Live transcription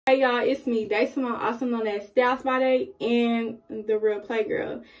Hey y'all, it's me, Day Simone, also known as Styles by Day and the Real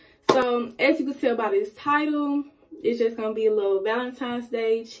Playgirl. So as you can tell by this title, it's just gonna be a little Valentine's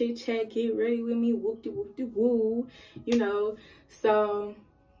Day chit chat, get ready with me, whoop de whoop de woo, you know. So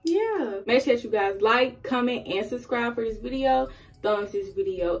yeah, make sure that you guys like, comment, and subscribe for this video. Thumbs this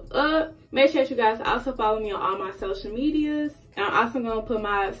video up. Make sure that you guys also follow me on all my social medias. And I'm also going to put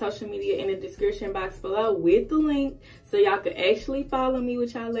my social media in the description box below with the link so y'all can actually follow me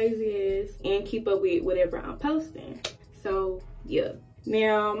with y'all lazy ass and keep up with whatever I'm posting. So yeah.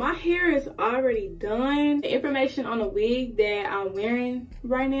 Now my hair is already done. The information on the wig that I'm wearing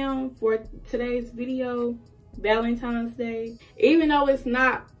right now for today's video, Valentine's Day. Even though it's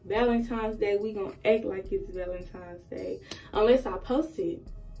not Valentine's Day, we gonna act like it's Valentine's Day unless I post it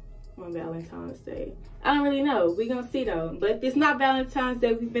on Valentine's Day. I don't really know. We gonna see though. But if it's not Valentine's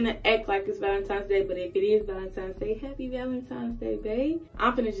Day, we finna act like it's Valentine's Day. But if it is Valentine's Day, happy Valentine's Day, babe.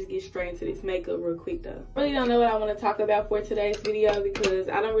 I'm finna just get straight into this makeup real quick though. I really don't know what I want to talk about for today's video because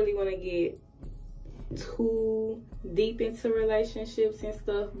I don't really want to get too deep into relationships and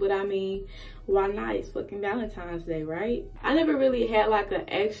stuff, but I mean, why not? It's fucking Valentine's Day, right? I never really had like an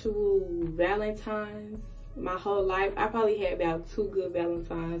actual Valentine's my whole life. I probably had about 2 good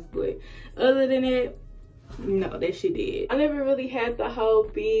Valentines, but other than that, no, that shit did. I never really had the whole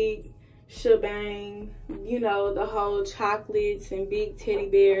big shebang, you know, the whole chocolates and big teddy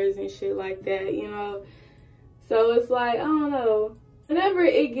bears and shit like that, you know. So it's like, I don't know, whenever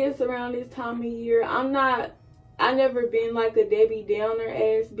it gets around this time of year, I never been like a Debbie Downer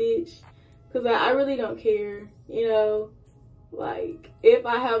ass bitch, because I really don't care, you know. Like, if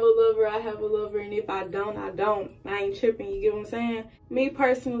I have a lover, I have a lover, and if I don't, I don't. I ain't tripping, you get what I'm saying? Me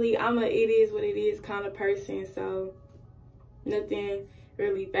personally, I'm a it is what it is kind of person, so nothing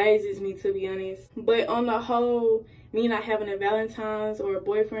really phases me, to be honest. But on the whole, me not having a Valentine's or a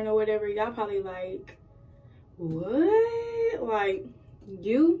boyfriend or whatever, y'all probably like, what? Like,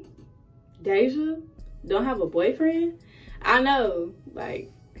 you, Deja, don't have a boyfriend? I know,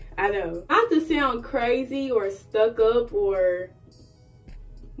 like, I know. Not to sound crazy or stuck up or,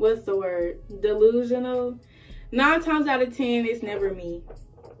 what's the word, delusional. 9 times out of 10, it's never me.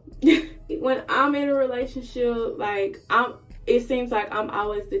 When I'm in a relationship, like, it seems like I'm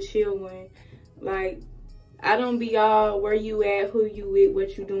always the chill one. Like, I don't be all where you at, who you with,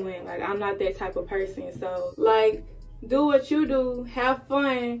 what you doing. Like, I'm not that type of person. So, like, do what you do, have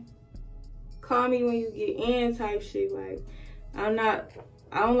fun, call me when you get in type shit. Like,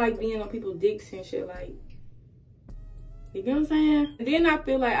 I don't like being on people's dicks and shit, like, you get what I'm saying? And then I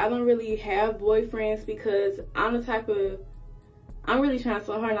feel like I don't really have boyfriends because I'm the type of, I'm really trying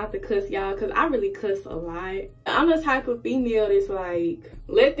so hard not to cuss y'all because I really cuss a lot. I'm the type of female that's like,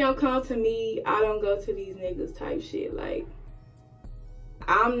 let them come to me, I don't go to these niggas type shit. Like,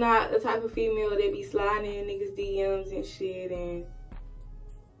 I'm not the type of female that be sliding in niggas' DMs and shit and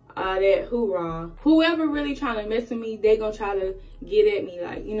that hoorah. Whoever really trying to mess with me, they gonna try to get at me,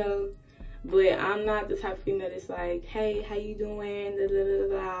 like, you know. But I'm not the type of female that's like, hey, how you doing? Da, da,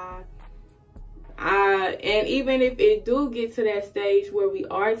 da, da. And even if it do get to that stage where we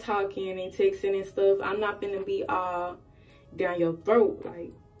are talking and texting and stuff, I'm not gonna be all down your throat.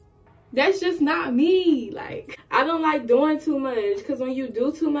 Like, that's just not me. Like, I don't like doing too much, because when you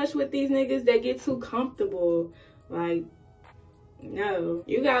do too much with these niggas, they get too comfortable. Like, no,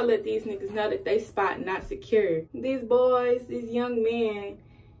 you gotta let these niggas know that they spot not secure. These boys, these young men,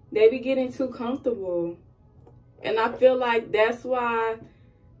 they be getting too comfortable. And I feel like that's why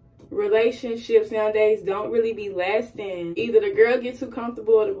relationships nowadays don't really be lasting. Either the girl gets too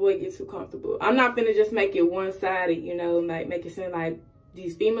comfortable or the boy gets too comfortable. I'm not finna just make it one-sided, you know, like make it seem like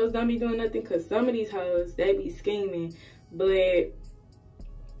these females don't be doing nothing, because some of these hoes, they be scheming. But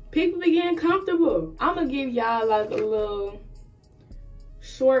people be getting comfortable. I'm gonna give y'all like a little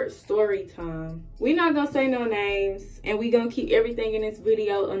short story time. We not gonna say no names, and we gonna keep everything in this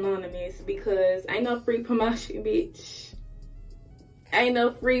video anonymous because ain't no free promotion, bitch. Ain't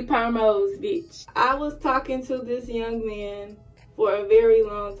no free promos, bitch. I was talking to this young man for a very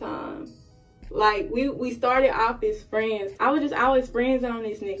long time. Like, we started off as friends. I was just always friends on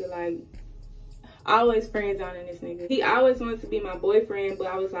this nigga, like, always friends on this nigga. He always wanted to be my boyfriend, but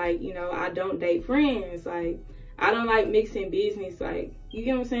I was like, you know, I don't date friends. Like, I don't like mixing business. Like, you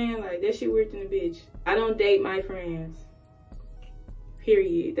get what I'm saying? Like, that shit weird than a bitch. I don't date my friends.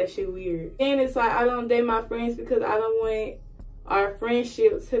 Period. That shit weird. And it's like, I don't date my friends because I don't want our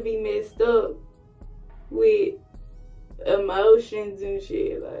friendship to be messed up with emotions and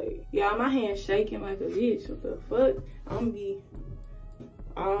shit. Like, y'all, my hand's shaking like a bitch. What the fuck? I'm gonna be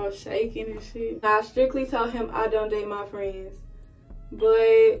all shaking and shit. I strictly told him I don't date my friends.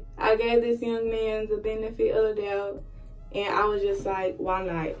 But I gave this young man the benefit of the doubt, and I was just like, why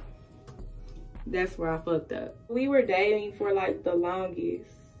not? That's where I fucked up. We were dating for like the longest.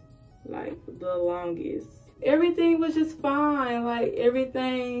 Everything was just fine. Like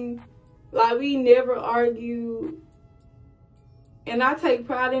everything, like we never argued. And I take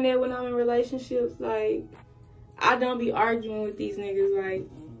pride in that when I'm in relationships. Like, I don't be arguing with these niggas. Like,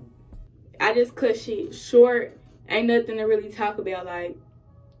 I just cut shit short. Ain't nothing to really talk about. Like,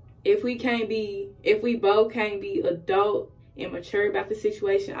 if we both can't be adult and mature about the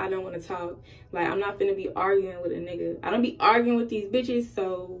situation, I don't want to talk. Like, I'm not finna be arguing with a nigga. I don't be arguing with these bitches,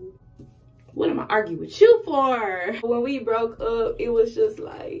 so what am I arguing with you for? When we broke up, it was just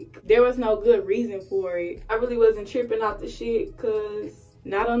like, there was no good reason for it. I really wasn't tripping off the shit, cause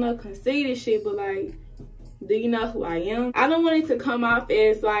not on no conceited shit, but like, do you know who I am? I don't want it to come off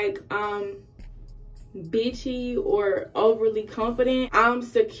as like, bitchy or overly confident. I'm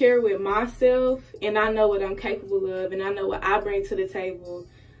secure with myself, and I know what I'm capable of, and I know what I bring to the table.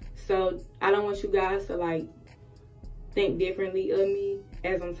 So I don't want you guys to like think differently of me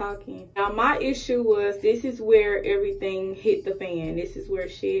as I'm talking. Now my issue was, this is where everything hit the fan. This is where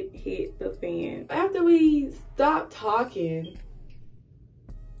shit hit the fan. After we stopped talking,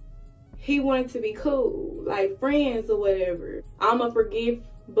 he wanted to be cool, like friends or whatever. I'm a forgive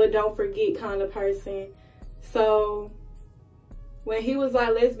but don't forget kind of person. So when he was like,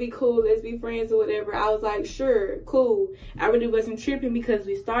 let's be cool, let's be friends or whatever, I was like, sure, cool. I really wasn't tripping because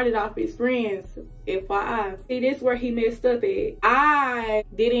we started off as friends, FYI. See, this is where he messed up at. I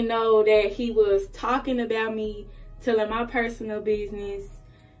didn't know that he was talking about me, telling my personal business,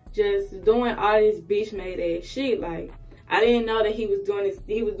 just doing all this bitch made ass shit. Like, I didn't know that he was doing this.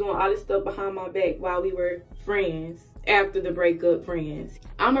 He was doing all this stuff behind my back while we were friends. After the breakup, friends.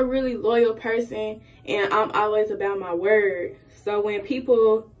 I'm a really loyal person, and I'm always about my word. So when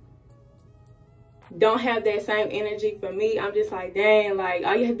people don't have that same energy for me, I'm just like, dang, like,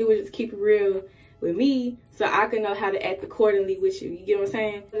 all you have to do is just keep it real with me so I can know how to act accordingly with you. You get what I'm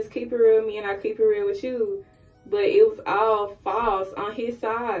saying? Just keep it real with me and I keep it real with you. But it was all false on his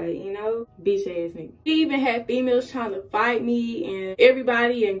side, you know? Bitch ass nigga. He even had females trying to fight me, and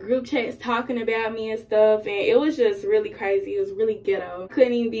everybody in group chats talking about me and stuff. And it was just really crazy. It was really ghetto.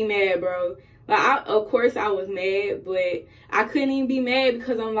 Couldn't even be mad, bro. Like, of course I was mad, but I couldn't even be mad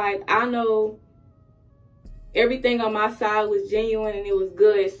because I'm like, I know everything on my side was genuine and it was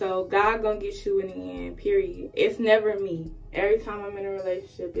good. So God gonna get you in the end, period. It's never me. Every time I'm in a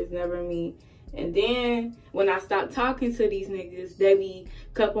relationship, it's never me. And then when I stopped talking to these niggas, they be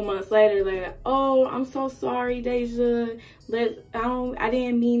a couple months later like, oh, I'm so sorry, Deja. I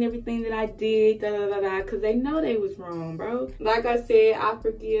didn't mean everything that I did, da da da da, because they know they was wrong, bro. Like I said, I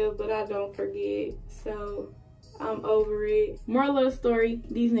forgive, but I don't forget. So I'm over it. Moral of the story,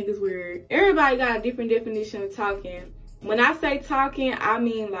 these niggas weird. Everybody got a different definition of talking. When I say talking, I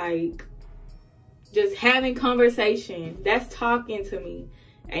mean like just having conversation. That's talking to me.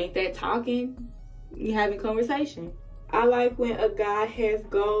 Ain't that talking? You having conversation. I like when a guy has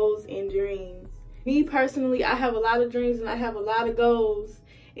goals and dreams. Me personally, I have a lot of dreams and I have a lot of goals.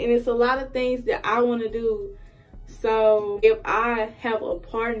 And it's a lot of things that I want to do. So if I have a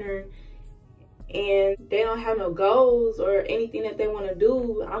partner and they don't have no goals or anything that they want to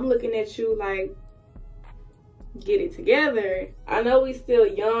do, I'm looking at you like, get it together. I know we still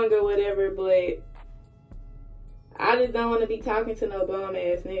young or whatever, but I just don't want to be talking to no bum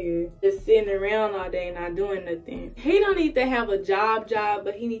ass nigga just sitting around all day not doing nothing. He don't need to have a job,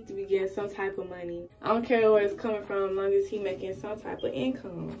 but he needs to be getting some type of money. I don't care where it's coming from as long as he making some type of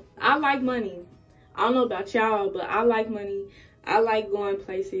income. I like money. I don't know about y'all, but I like money. I like going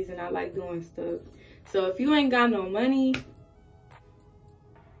places and I like doing stuff. So if you ain't got no money,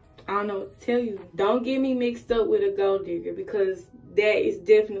 I don't know what to tell you. Don't get me mixed up with a gold digger, because that is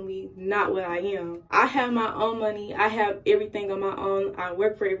definitely not what I am. I have my own money. I have everything on my own. I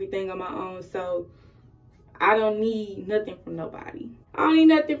work for everything on my own. So I don't need nothing from nobody. I don't need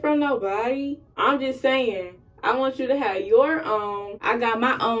nothing from nobody. I'm just saying, I want you to have your own. I got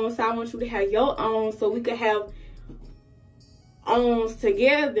my own, so I want you to have your own so we could have owns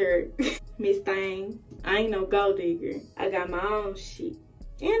together. Miss Thing, I ain't no gold digger. I got my own shit.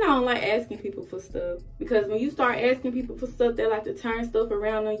 And I don't like asking people for stuff, because when you start asking people for stuff, they like to turn stuff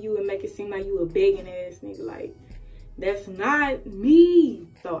around on you and make it seem like you a begging ass nigga. Like, that's not me.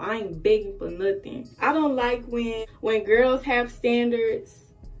 So I ain't begging for nothing. I don't like when girls have standards.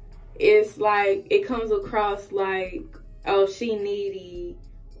 It's like, it comes across like, oh, she needy,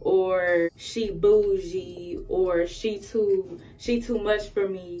 or she bougie, or she too much for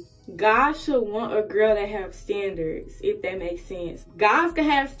me. guys should want a girl that have standards, if that makes sense. Guys can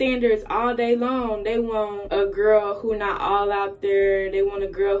have standards all day long. They want a girl who not all out there. They want a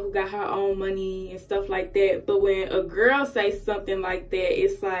girl who got her own money and stuff like that. But when a girl says something like that,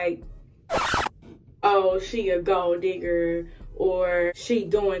 it's like, oh, she a gold digger, or she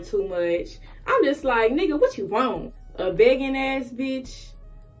doing too much. I'm just like, nigga, what you want? A begging ass bitch?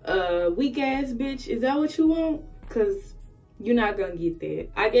 A weak ass bitch? Is that what you want? Because you're not gonna get that.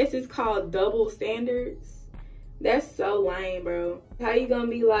 I guess it's called double standards. That's so lame, bro. How you gonna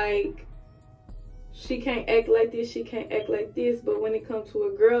be like, she can't act like this, she can't act like this, but when it comes to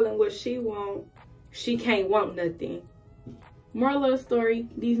a girl and what she want, she can't want nothing. Moral of the story,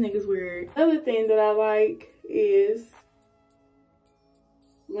 these niggas weird. Another thing that I like is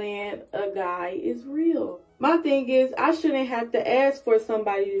when a guy is real. My thing is, I shouldn't have to ask for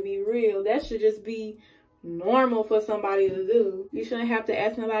somebody to be real. That should just be normal for somebody to do. You shouldn't have to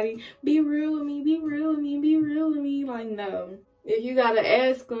ask nobody, be real with me, be real with me, be real with me. Like, no. If you gotta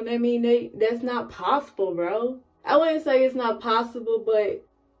ask them, that mean that's not possible, bro. I wouldn't say it's not possible, but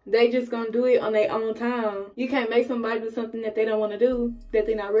they just gonna do it on their own time. You can't make somebody do something that they don't want to do, that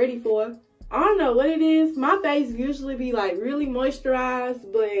they're not ready for. I don't know what it is. My face usually be like really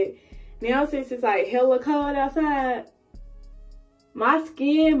moisturized, but now since it's like hella cold outside, my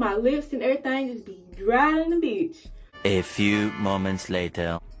skin, my lips, and everything just be dry in the bitch. A few moments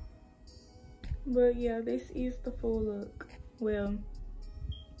later. But yeah, this is the full look. Well,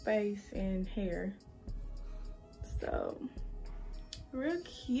 face and hair. So, real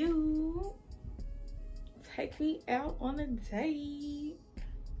cute. Take me out on a date.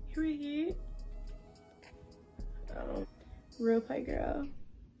 Period. Real Playgirl.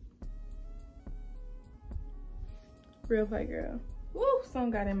 Real Playgirl. Woo,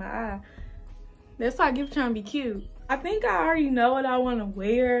 something got in my eye. That's why I keep trying to be cute. I think I already know what I want to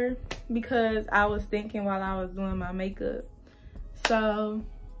wear because I was thinking while I was doing my makeup. So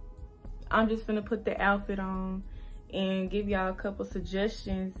I'm just gonna put the outfit on and give y'all a couple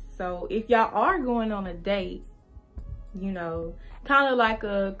suggestions. So if y'all are going on a date, you know, kind of like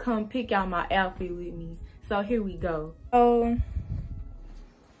a come pick out my outfit with me. So here we go. Oh,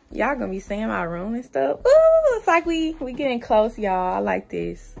 y'all gonna be seeing my room and stuff. Ooh, it's like we getting close, y'all. I like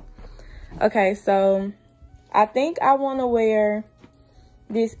this. Okay, so I think I want to wear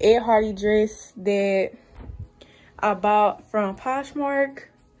this Ed Hardy dress that I bought from Poshmark.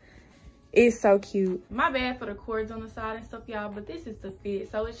 It's so cute. My bad for the cords on the side and stuff, y'all, but this is the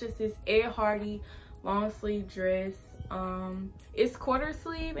fit. So it's just this Ed Hardy long sleeve dress. It's quarter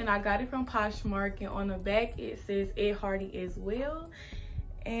sleeve and I got it from Poshmark, and on the back it says Ed Hardy as well.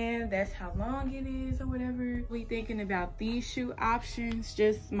 And that's how long it is or whatever. We thinking about these shoe options,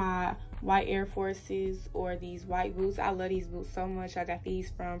 just my white Air Forces or these white boots. I love these boots so much. I got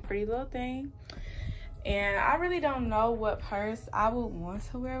these from Pretty Little Thing. And I really don't know what purse I would want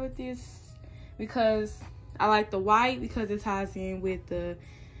to wear with this, because I like the white because it ties in with the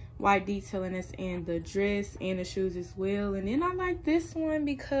white detailing that's in the dress and the shoes as well. And then I like this one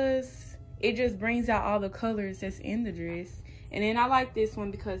because it just brings out all the colors that's in the dress. And then I like this one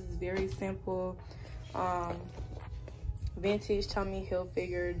because it's very simple. Vintage Tommy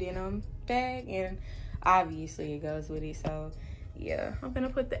Hilfiger denim bag, and obviously it goes with it. So yeah, I'm gonna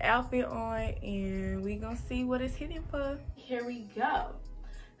put the outfit on and we gonna see what it's hitting for. Here we go.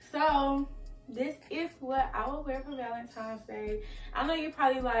 So this is what I will wear for Valentine's Day. I know you're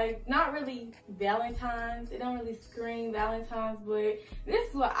probably like, not really Valentine's, it don't really scream Valentine's, but this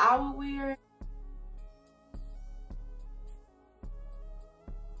is what I would wear.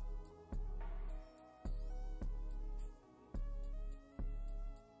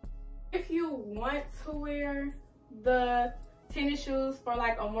 If you want to wear the tennis shoes for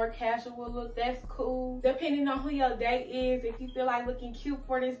like a more casual look, that's cool. Depending on who your date is, if you feel like looking cute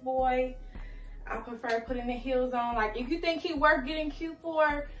for this boy, I prefer putting the heels on. Like, if you think he worth getting cute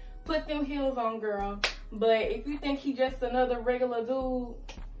for, put them heels on, girl. But if you think he just another regular dude,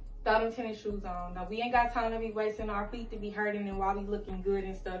 throw them tennis shoes on. Now, we ain't got time to be wasting our feet to be hurting and while we looking good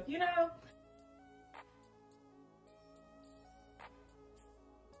and stuff, you know?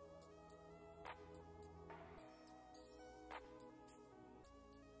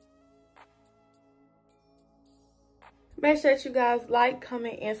 Make sure that you guys like,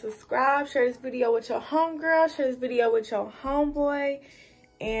 comment, and subscribe. Share this video with your homegirl. Share this video with your homeboy.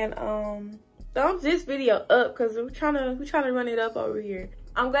 And thumbs this video up because we're trying to run it up over here.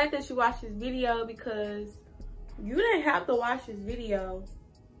 I'm glad that you watched this video because you didn't have to watch this video,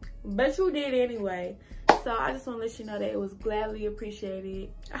 but you did anyway. So I just want to let you know that it was gladly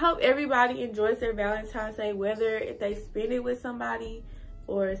appreciated. I hope everybody enjoys their Valentine's Day, whether if they spend it with somebody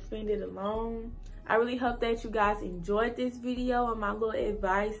or spend it alone. I really hope that you guys enjoyed this video and my little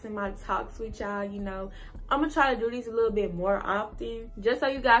advice and my talks with y'all. You know, I'm gonna try to do these a little bit more often, just so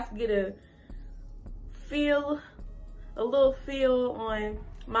you guys get a little feel on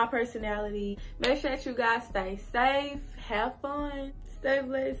my personality. Make sure that you guys stay safe, have fun, stay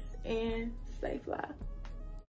blessed, and stay fly.